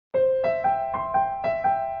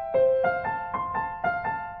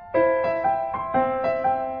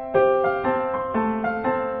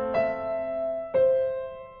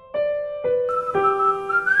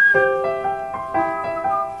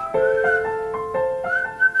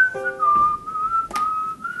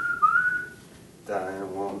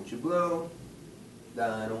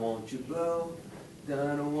won't you blow?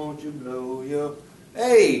 Donna, won't you blow your...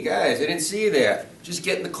 Hey, guys, I didn't see you there. Just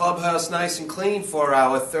getting the clubhouse nice and clean for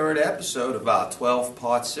our third episode of our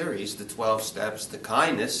 12-part series, The 12 Steps to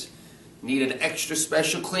Kindness. Need an extra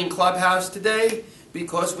special clean clubhouse today?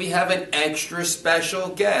 Because we have an extra special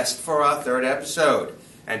guest for our third episode.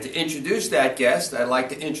 And to introduce that guest, I'd like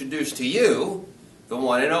to introduce to you the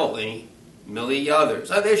one and only Millie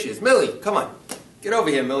Yothers. Oh, there she is. Millie, come on. Get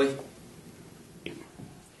over here, Millie.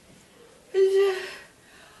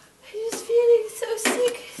 I'm just feeling so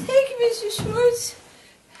sick. Thank you, Mr. Schwartz.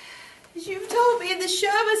 As you've told me, the show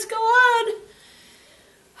must go on.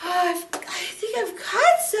 I think I've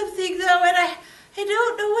caught something, though, and I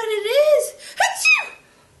don't know what it is. Achoo!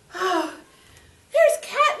 Oh, there's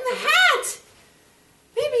Cat in the Hat.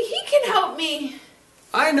 Maybe he can help me.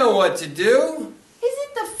 I know what to do. Is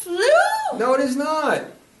it the flu? No, it is not.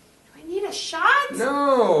 Do I need a shot?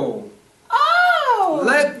 No. Oh!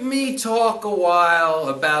 Let me talk a while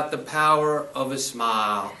about the power of a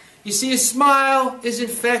smile. You see, a smile is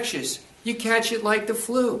infectious. You catch it like the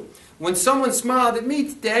flu. When someone smiled at me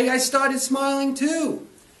today, I started smiling too.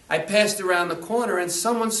 I passed around the corner and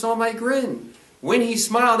someone saw my grin. When he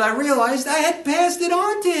smiled, I realized I had passed it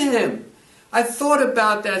on to him. I thought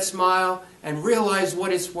about that smile and realized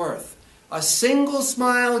what it's worth. A single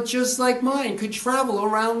smile just like mine could travel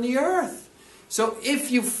around the earth. So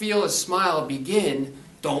if you feel a smile begin,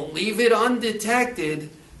 don't leave it undetected.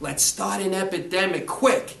 Let's start an epidemic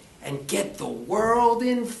quick and get the world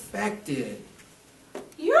infected.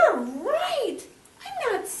 You're right.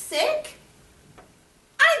 I'm not sick.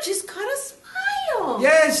 I just caught a smile.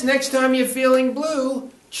 Yes, next time you're feeling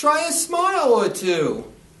blue, try a smile or two.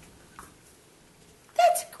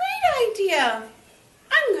 That's a great idea.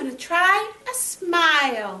 I'm going to try a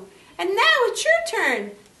smile. And now it's your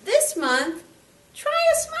turn. This month, try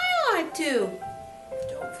a smile or two.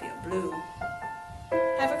 Don't feel blue.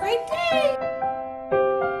 Have a great day.